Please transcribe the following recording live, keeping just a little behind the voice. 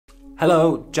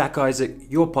Hello, Jack Isaac,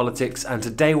 your politics, and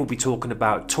today we'll be talking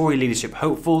about Tory leadership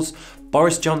hopefuls,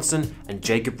 Boris Johnson and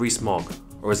Jacob Rees-Mogg,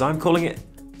 or as I'm calling it,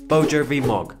 BOJO v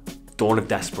Mogg, Dawn of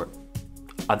Desperate.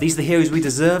 Are these the heroes we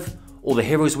deserve, or the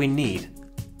heroes we need?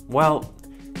 Well,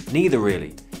 neither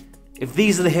really. If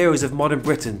these are the heroes of modern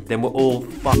Britain, then we're all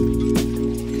fucked.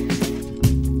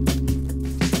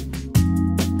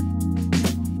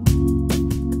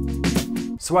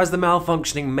 So as the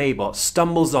malfunctioning Maybot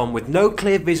stumbles on with no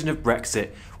clear vision of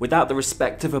Brexit, without the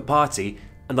respect of her party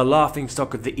and the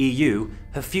laughingstock of the EU,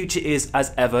 her future is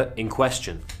as ever in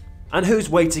question. And who's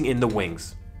waiting in the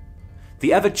wings?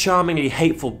 The ever charmingly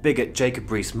hateful bigot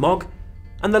Jacob Rees-Mogg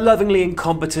and the lovingly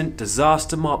incompetent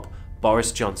disaster mop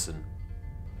Boris Johnson.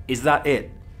 Is that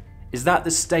it? Is that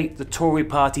the state the Tory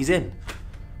party's in?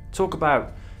 Talk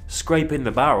about scraping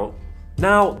the barrel.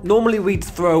 Now, normally we'd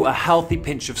throw a healthy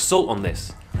pinch of salt on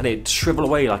this, and it'd shrivel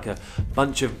away like a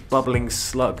bunch of bubbling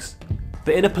slugs.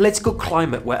 But in a political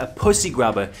climate where a pussy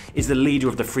grabber is the leader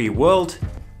of the free world,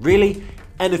 really,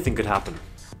 anything could happen.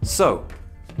 So,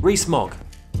 Rees-Mogg,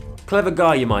 clever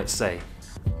guy you might say,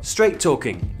 straight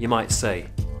talking you might say,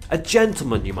 a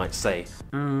gentleman you might say.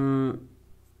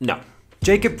 No.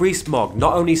 Jacob Rees-Mogg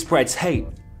not only spreads hate,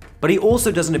 but he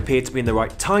also doesn't appear to be in the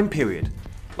right time period.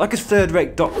 Like a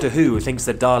third-rate Doctor Who thinks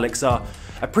the Daleks are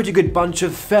a pretty good bunch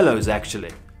of fellows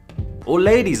actually. Or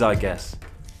ladies, I guess.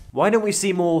 Why don't we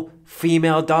see more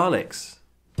female Daleks?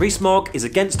 Rees-Mogg is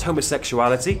against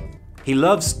homosexuality, he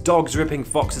loves dogs ripping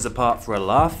foxes apart for a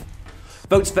laugh,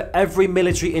 votes for every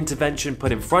military intervention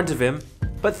put in front of him,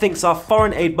 but thinks our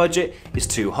foreign aid budget is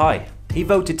too high. He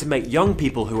voted to make young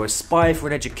people who aspire for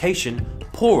an education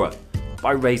poorer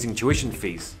by raising tuition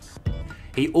fees.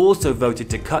 He also voted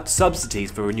to cut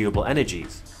subsidies for renewable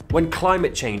energies, when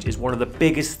climate change is one of the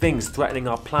biggest things threatening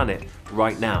our planet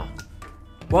right now.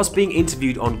 Whilst being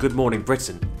interviewed on Good Morning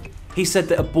Britain, he said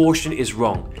that abortion is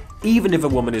wrong, even if a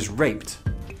woman is raped.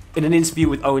 In an interview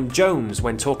with Owen Jones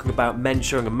when talking about men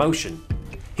showing emotion,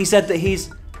 he said that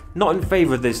he's not in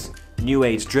favour of this new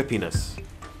age drippiness.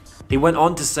 He went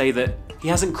on to say that he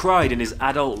hasn't cried in his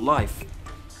adult life.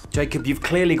 Jacob, you've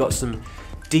clearly got some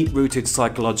deep-rooted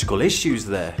psychological issues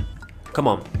there. Come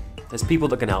on, there's people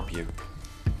that can help you.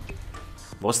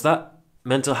 What's that?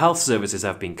 Mental health services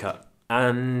have been cut.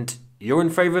 And you're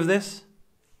in favour of this?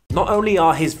 Not only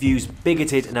are his views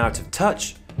bigoted and out of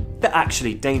touch, they're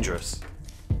actually dangerous.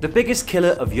 The biggest killer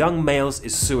of young males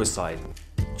is suicide,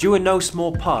 due in no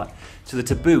small part to the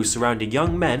taboo surrounding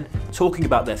young men talking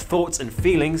about their thoughts and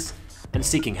feelings and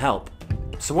seeking help.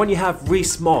 So when you have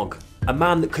Rees-Mogg, a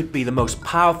man that could be the most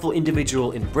powerful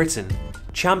individual in Britain,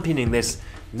 championing this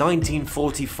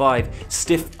 1945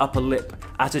 stiff upper lip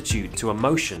attitude to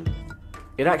emotion,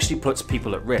 it actually puts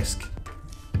people at risk.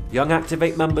 Young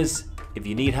Activate members, if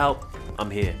you need help, I'm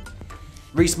here.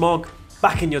 Rees-Mogg,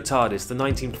 back in your TARDIS, the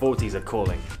 1940s are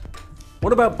calling.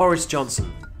 What about Boris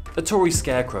Johnson, the Tory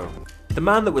scarecrow, the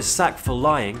man that was sacked for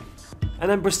lying and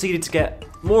then proceeded to get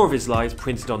more of his lies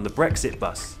printed on the Brexit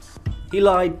bus? He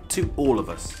lied to all of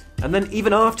us. And then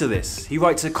even after this, he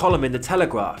writes a column in The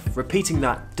Telegraph repeating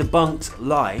that debunked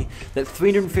lie that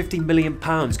 £350 million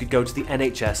could go to the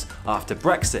NHS after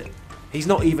Brexit. He's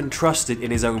not even trusted in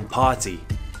his own party,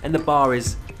 and the bar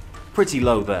is pretty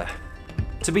low there.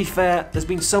 To be fair, there's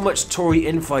been so much Tory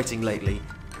infighting lately,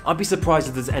 I'd be surprised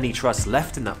if there's any trust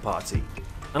left in that party.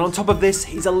 And on top of this,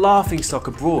 he's a laughingstock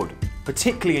abroad,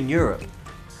 particularly in Europe.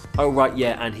 Oh right,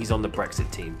 yeah, and he's on the Brexit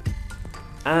team.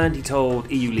 And he told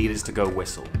EU leaders to go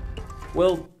whistle.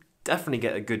 We'll definitely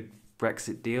get a good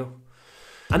Brexit deal.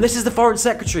 And this is the Foreign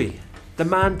Secretary, the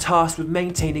man tasked with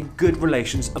maintaining good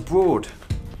relations abroad.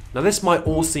 Now this might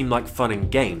all seem like fun and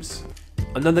games,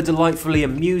 another delightfully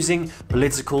amusing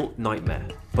political nightmare,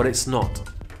 but it's not.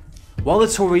 While the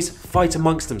Tories fight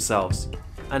amongst themselves,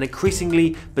 and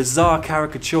increasingly bizarre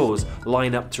caricatures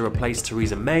line up to replace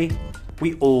Theresa May,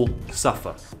 we all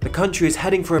suffer. The country is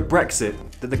heading for a Brexit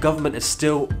that the government is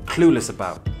still clueless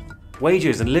about.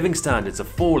 Wages and living standards are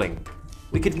falling.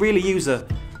 We could really use a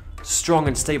strong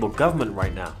and stable government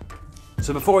right now.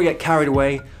 So before I get carried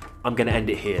away, I'm going to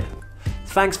end it here.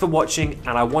 Thanks for watching,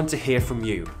 and I want to hear from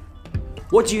you.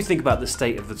 What do you think about the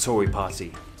state of the Tory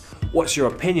party? What's your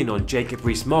opinion on Jacob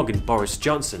Rees-Mogg and Boris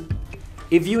Johnson?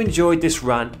 If you enjoyed this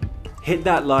rant, hit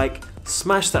that like,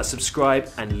 smash that subscribe,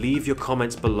 and leave your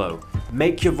comments below.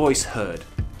 Make your voice heard.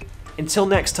 Until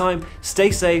next time, stay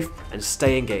safe and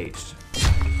stay engaged.